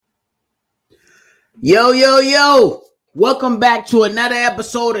Yo, yo, yo. Welcome back to another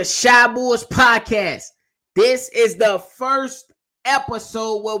episode of Kognacboyz Podcast. This is the first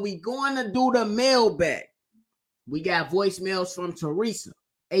episode where we going to do the mailbag. We got voicemails from Teresa,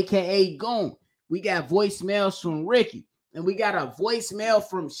 a.k.a. Goon. We got voicemails from Ricky. And we got a voicemail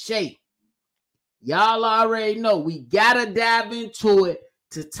from Shay. Y'all already know we got to dive into it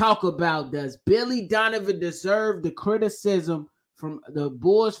to talk about, does Billy Donovan deserve the criticism from the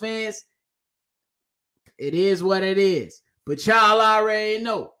Bulls fans? It is what it is. But y'all already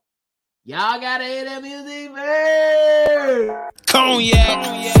know. Y'all gotta hear that music first.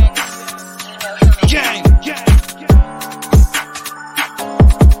 Cognac. Gang.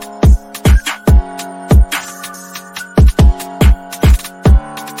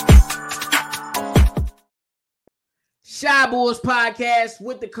 Kognacboyz Podcast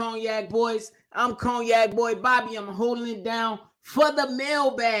with the Cognac Boys. I'm KognacboyBobby. I'm holding it down for the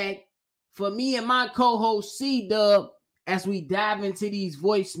mailbag for me and my co-host C-Dub as we dive into these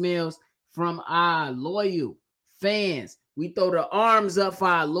voicemails from our loyal fans. We throw the arms up for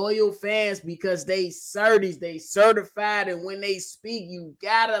our loyal fans because they certies, they certified, and when they speak, you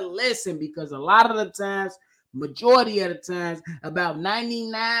gotta listen because a lot of the times, majority of the times, about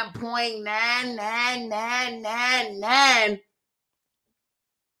 99.99999,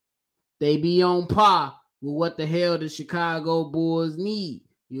 they be on par with what the hell the Chicago Bulls need.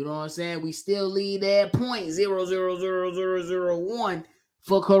 You know what I'm saying? We still lead at 0.000001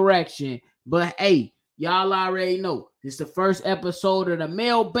 for correction. But hey, y'all already know this is the first episode of the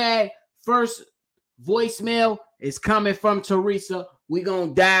mailbag. First voicemail is coming from Teresa. We're going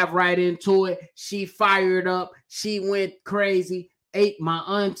to dive right into it. She fired up. She went crazy. My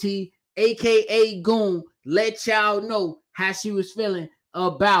auntie, a.k.a. Goon, let y'all know how she was feeling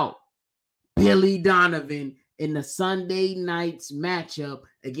about Billy Donovan in the Sunday night's matchup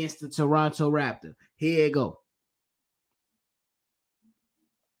against the Toronto Raptors. Here you go.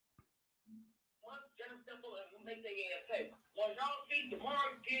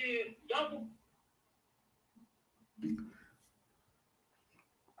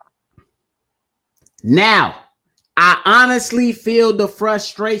 Now, I honestly feel the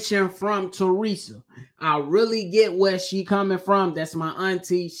frustration from Teresa. I really get where she coming from. That's my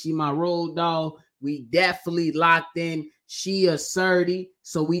auntie. She my road dog. We definitely locked in. She assertive,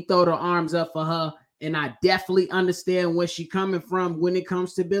 so we throw the arms up for her. And I definitely understand where she coming from when it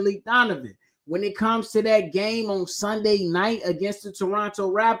comes to Billy Donovan. When it comes to that game on Sunday night against the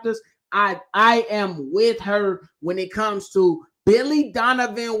Toronto Raptors, I am with her when it comes to Billy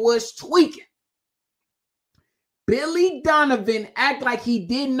Donovan was tweaking. Billy Donovan act like he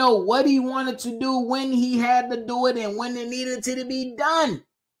didn't know what he wanted to do, when he had to do it, and when it needed to be done.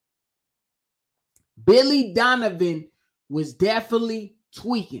 Billy Donovan was definitely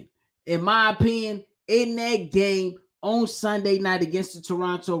tweaking, in my opinion, in that game on Sunday night against the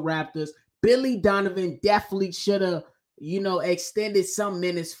Toronto Raptors. Billy Donovan definitely should have, extended some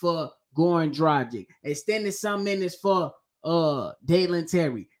minutes for Goran Dragic, extended some minutes for Dalen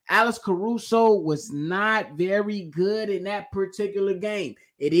Terry. Alex Caruso was not very good in that particular game.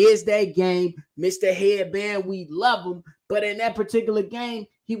 It is that game. Mr. Headband, we love him. But in that particular game,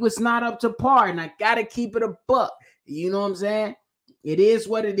 he was not up to par. And I got to keep it a buck. You know what I'm saying? It is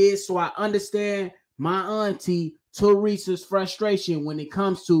what it is. So I understand my auntie Teresa's frustration when it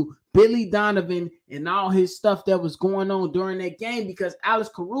comes to Billy Donovan and all his stuff that was going on during that game, because Alex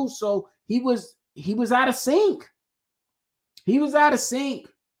Caruso, he was out of sync. He was out of sync.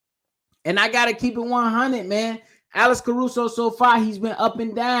 And I got to keep it 100, man. Alex Caruso, so far, he's been up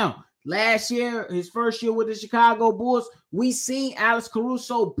and down. Last year, his first year with the Chicago Bulls, we seen Alex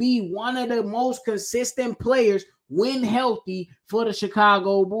Caruso be one of the most consistent players when healthy for the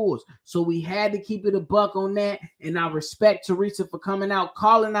Chicago Bulls. So we had to keep it a buck on that. And I respect Teresa for coming out,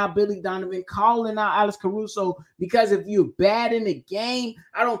 calling out Billy Donovan, calling out Alex Caruso, because if you're bad in the game,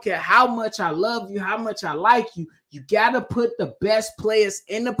 I don't care how much I love you, how much I like you, you got to put the best players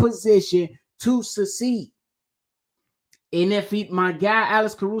in the position to succeed. And if my guy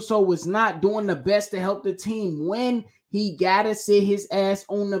Alex Caruso was not doing the best to help the team win, he got to sit his ass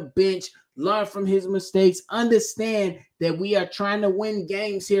on the bench, learn from his mistakes, understand that we are trying to win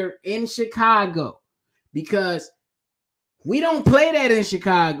games here in Chicago, because we don't play that in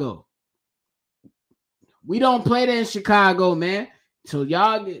Chicago. We don't play that in Chicago, man. So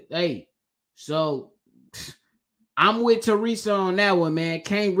y'all so I'm with Teresa on that one, man.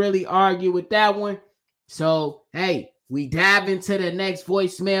 Can't really argue with that one. So, hey, we dive into the next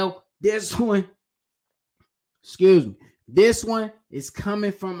voicemail. This one is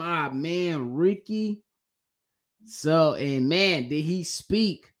coming from our man, Ricky. So, and man, did he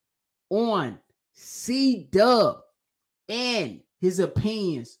speak on C-Dub and his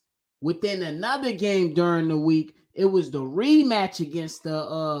opinions within another game during the week. It was the rematch against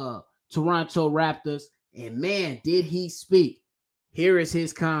the Toronto Raptors. And man, did he speak. Here is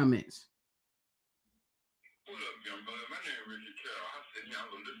his comments. What up, young brother? My name is Richard Carroll. I said, I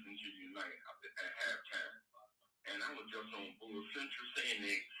was listening to you tonight at halftime. And I was just on Bull Central saying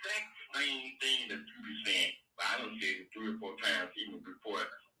the exact same thing that you were saying. But I don't say it 3 or 4 times even before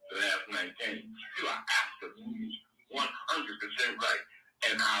the last night game. You are absolutely 100% right.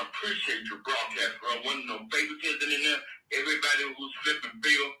 And I appreciate your broadcast, bro. Wasn't no favoritism in there. Everybody who's flipping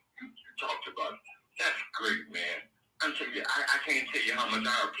Bill, you talked about it. That's great, man. I'm telling you, I can't tell you how much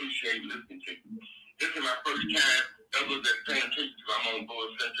I appreciate listening to you. This is my first time ever that paying attention to. I'm on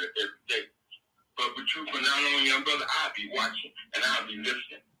Bull Central every day. But with you from now on, young brother, I'll be watching and I'll be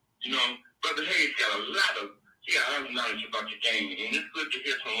listening. You know, Brother Hayes got a lot of knowledge about the game. And it's good to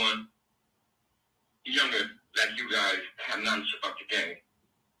hear someone younger like you guys have knowledge about the game.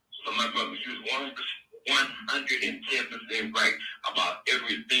 So my brother, you was 110% right about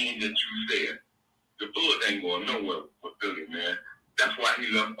everything that you said. The Bulls ain't going nowhere with Billy, man. That's why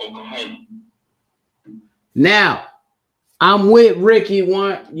he left Oklahoma. Now, I'm with Ricky you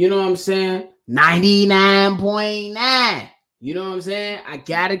know what I'm saying? 99.9. You know what I'm saying? I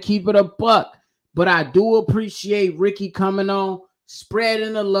gotta keep it a buck. But I do appreciate Ricky coming on,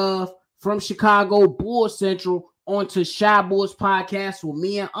 spreading the love from Chicago Bull Central onto Shy Bulls podcast with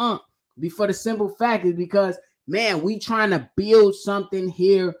me and Unc. For the simple fact is because, man, we trying to build something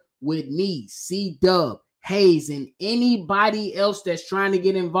here with me, C-Dub, Hayes, and anybody else that's trying to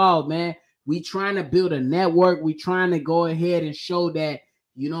get involved, man. We trying to build a network. We trying to go ahead and show that,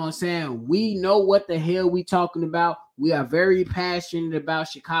 you know what I'm saying, we know what the hell we talking about. We are very passionate about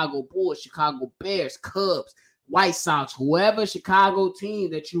Chicago Bulls, Chicago Bears, Cubs, White Sox, whoever Chicago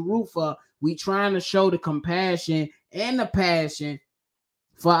team that you root for. We trying to show the compassion and the passion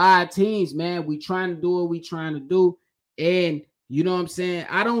for our teams, man. We trying to do what we trying to do. And you know what I'm saying?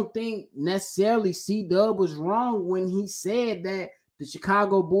 I don't think necessarily C-Dub was wrong when he said that the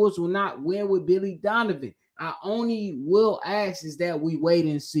Chicago Bulls will not win with Billy Donovan. I only will ask is that we wait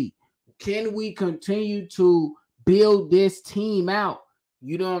and see. Can we continue to build this team out,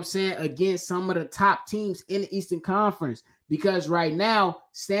 you know what I'm saying, against some of the top teams in the Eastern Conference? Because right now,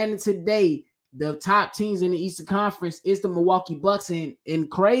 standing today, the top teams in the Eastern Conference is the Milwaukee Bucks, and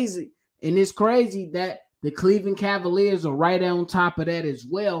it's crazy that the Cleveland Cavaliers are right on top of that as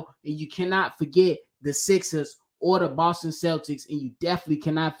well. And you cannot forget the Sixers or the Boston Celtics, and you definitely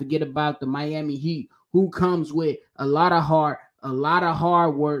cannot forget about the Miami Heat, who comes with a lot of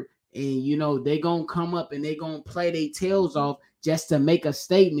hard work, and you know they're gonna come up and they're gonna play their tails off just to make a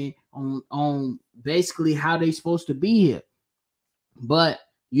statement on basically how they supposed to be here. But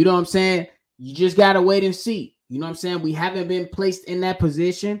you know what I'm saying? You just gotta wait and see. You know what I'm saying? We haven't been placed in that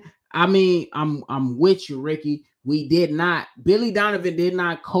position. I mean, I'm with you, Ricky. Billy Donovan did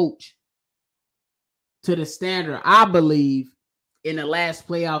not coach to the standard, I believe, in the last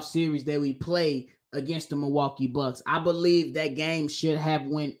playoff series that we played against the Milwaukee Bucks. I believe that game should have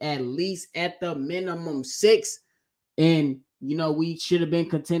went at least at the minimum 6. And, you know, we should have been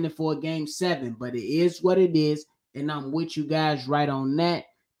contending for a game 7. But it is what it is. And I'm with you guys right on that.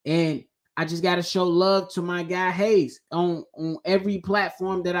 And I just got to show love to my guy Hayes. On every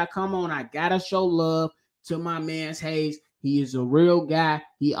platform that I come on, I got to show love to my man's Hayes. He is a real guy.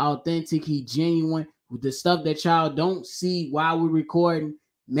 He authentic. He genuine. With the stuff that y'all don't see while we're recording,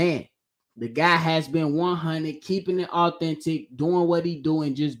 man, the guy has been 100, keeping it authentic, doing what he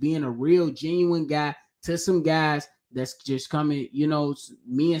doing, just being a real, genuine guy to some guys that's just coming, you know,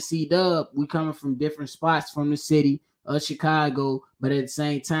 me and C-Dub, we coming from different spots from the city of Chicago, but at the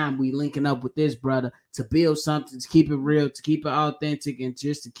same time, we linking up with this brother to build something, to keep it real, to keep it authentic, and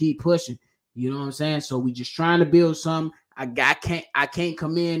just to keep pushing. You know what I'm saying? So we just trying to build something. I can't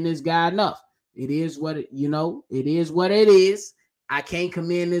commend this guy enough. It is what it is. I can't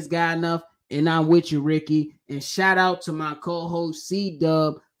commend this guy enough. And I'm with you, Ricky. And shout out to my co-host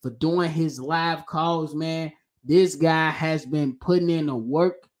C-Dub for doing his live calls, man. This guy has been putting in the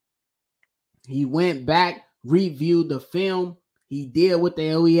work. He went back, reviewed the film. He did what the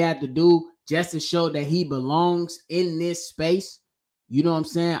hell he had to do just to show that he belongs in this space. You know what I'm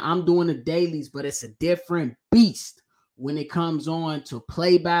saying? I'm doing the dailies, but it's a different beast when it comes on to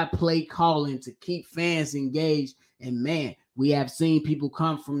play-by-play calling to keep fans engaged. And man, we have seen people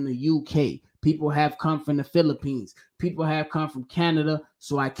come from the UK. People have come from the Philippines. People have come from Canada.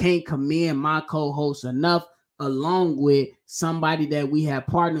 So I can't commend my co-host enough, along with somebody that we have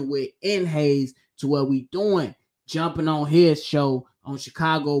partnered with in Hayes, to what we doing, jumping on his show on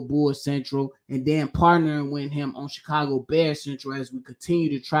Chicago Bulls Central, and then partnering with him on Chicago Bears Central as we continue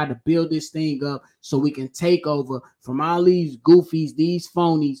to try to build this thing up so we can take over from all these goofies, these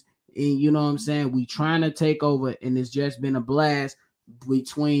phonies, and you know what I'm saying? We trying to take over, and it's just been a blast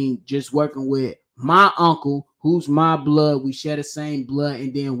between just working with my uncle, who's my blood. We share the same blood,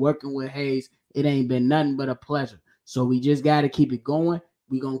 and then working with Hayes. It ain't been nothing but a pleasure. So we just got to keep it going.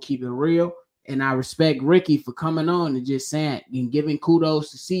 We're going to keep it real. And I respect Ricky for coming on and just saying and giving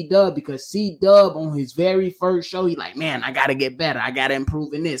kudos to C-Dub, because C-Dub on his very first show, he like, man, I got to get better. I got to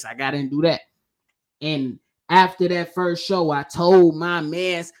improve in this. I got to do that. And after that first show, I told my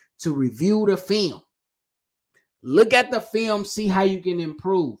mans to review the film. Look at the film, see how you can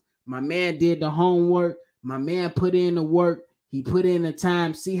improve. My man did the homework. My man put in the work. He put in the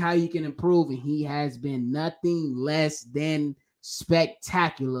time, see how you can improve. And he has been nothing less than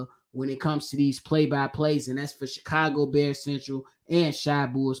spectacular when it comes to these play-by-plays. And that's for Chicago Bears Central and Shy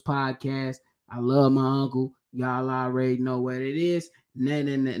Bulls Podcast. I love my uncle. Y'all already know what it is. And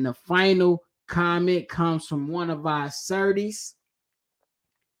then the final comment comes from one of our Surdies.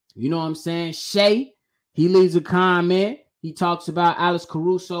 You know what I'm saying? Shay. He leaves a comment. He talks about Alex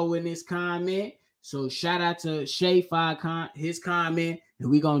Caruso in his comment. So shout out to Shay for his comment. And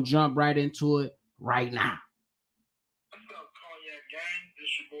we're going to jump right into it right now. What's up, Cognac Gang?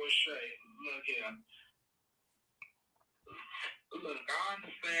 This your boy Shay. Look here. Look, I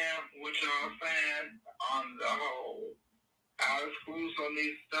understand what y'all saying on the whole. Alex Caruso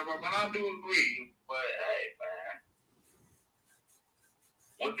needs to step up, and I do agree. But hey, man,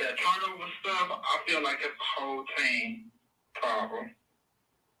 with that turnover stuff, I feel like it's a whole team problem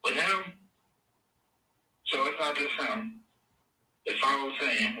with him. So it's not just him. It's our whole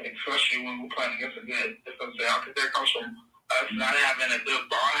team, especially when we're playing against a good defensive. I think that comes from us not having a good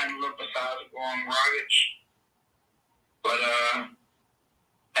ball handler besides going Rogic. But,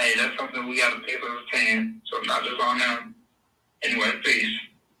 hey, that's something we got to fix as a team. So not just on him. Anyway, peace.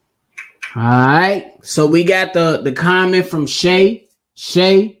 All right. So we got the comment from Shay.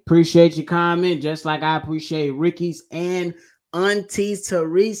 Shay, appreciate your comment, just like I appreciate Ricky's and Auntie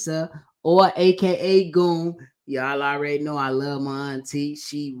Teresa, or AKA Goon. Y'all already know I love my auntie.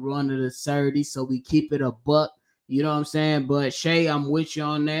 She run of the 30, so we keep it a buck. You know what I'm saying? But Shay, I'm with you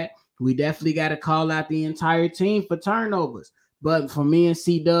on that. We definitely got to call out the entire team for turnovers. But from me and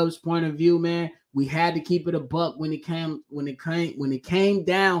C-Dub's point of view, man, we had to keep it a buck when it came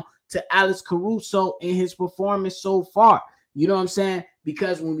down to Alex Caruso and his performance so far. You know what I'm saying?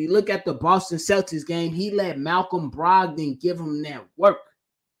 Because when we look at the Boston Celtics game, he let Malcolm Brogdon give him that work.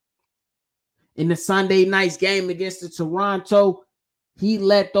 In the Sunday night's game against the Toronto, he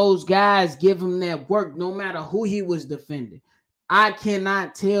let those guys give him that work no matter who he was defending. I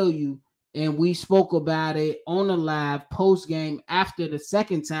cannot tell you, and we spoke about it on the live post-game after the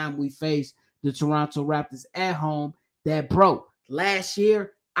second time we faced the Toronto Raptors at home, that, bro, last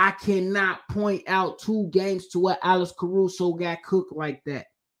year, I cannot point out 2 games to where Alex Caruso got cooked like that.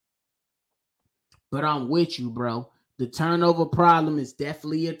 But I'm with you, bro. The turnover problem is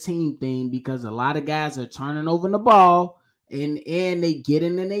definitely a team thing because a lot of guys are turning over the ball and they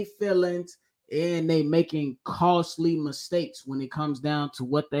getting in their feelings and they making costly mistakes when it comes down to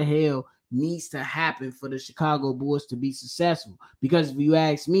what the hell needs to happen for the Chicago Bulls to be successful. Because if you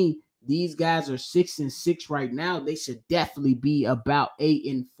ask me, these guys are 6-6 right now. They should definitely be about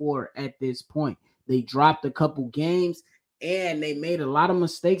 8-4 at this point. They dropped a couple games and they made a lot of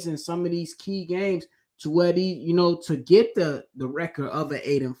mistakes in some of these key games to where to get the record of an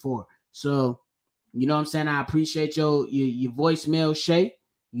 8-4. So, you know what I'm saying? I appreciate your voicemail, Shay.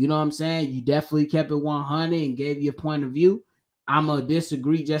 You know what I'm saying? You definitely kept it 100 and gave your point of view. I'm going to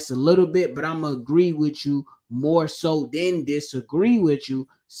disagree just a little bit, but I'm going to agree with you more so than disagree with you,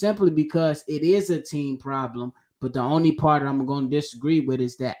 simply because it is a team problem. But the only part I'm going to disagree with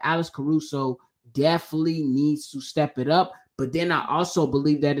is that Alex Caruso definitely needs to step it up. But then I also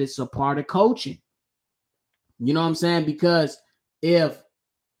believe that it's a part of coaching. You know what I'm saying? Because if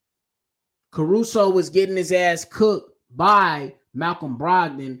Caruso was getting his ass cooked by Malcolm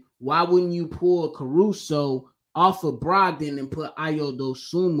Brogdon, why wouldn't you pull Caruso off of Brogdon and put Ayo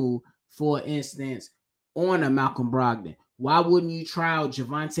Dosunmu, for instance, on a Malcolm Brogdon? Why wouldn't you try out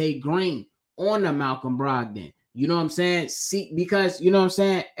Javonte Green on a Malcolm Brogdon? You know what I'm saying? See, because, you know what I'm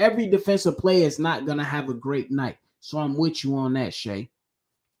saying, every defensive player is not going to have a great night. So I'm with you on that, Shay.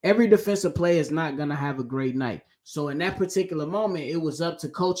 Every defensive player is not going to have a great night. So in that particular moment, it was up to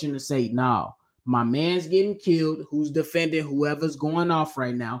coaching to say, no, my man's getting killed, who's defending whoever's going off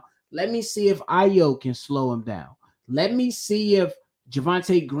right now. Let me see if Ayo can slow him down. Let me see if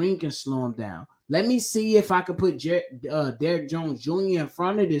Javonte Green can slow him down. Let me see if I can put Derrick Jones Jr. in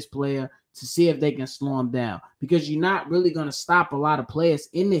front of this player to see if they can slow him down. Because you're not really going to stop a lot of players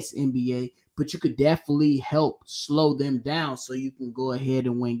in this NBA, but you could definitely help slow them down so you can go ahead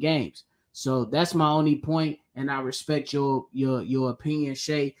and win games. So that's my only point, and I respect your opinion,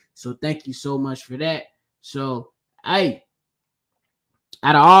 Shay. So thank you so much for that. So, hey,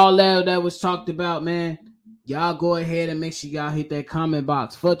 out of all that was talked about, man, y'all go ahead and make sure y'all hit that comment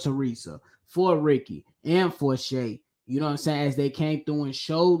box for Teresa, for Ricky, and for Shay. You know what I'm saying? As they came through and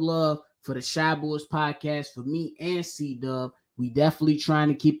showed love for the Shy Boys podcast, for me and C-Dub. We definitely trying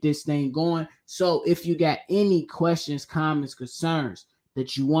to keep this thing going. So if you got any questions, comments, concerns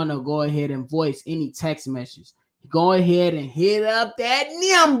that you want to go ahead and voice, any text messages, go ahead and hit up that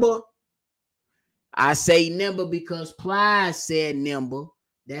number. I say number because Plies said number.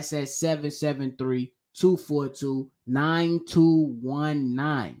 That's at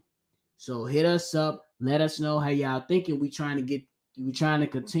 773-242-9219. So hit us up. Let us know how y'all thinking. We trying to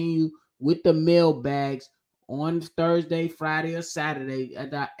continue with the mailbags on Thursday, Friday, or Saturday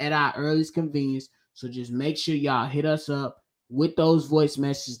at our earliest convenience. So just make sure y'all hit us up with those voice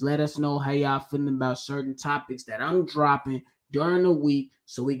messages. Let us know how y'all feeling about certain topics that I'm dropping during the week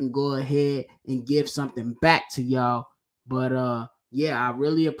so we can go ahead and give something back to y'all. But yeah, I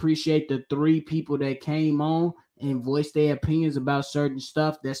really appreciate the 3 people that came on and voiced their opinions about certain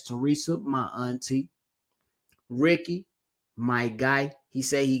stuff. That's Teresa, my auntie, Ricky, my guy, he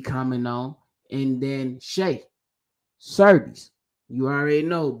said he coming on, and then Shay, Serbies. You already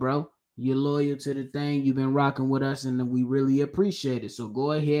know, bro. You're loyal to the thing. You've been rocking with us, and we really appreciate it. So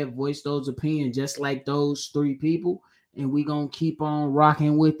go ahead, voice those opinions just like those 3 people, and we gonna keep on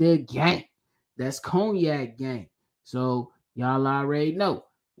rocking with the gang. That's Cognac gang. So y'all already know.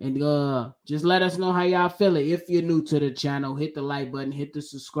 And just let us know how y'all feeling. If you're new to the channel, hit the like button, hit the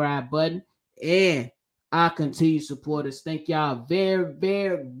subscribe button, and our continued supporters. Thank y'all very,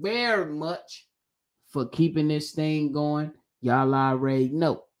 very, very much for keeping this thing going. Y'all already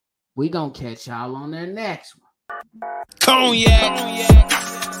know. We gonna catch y'all on the next one. Cognac.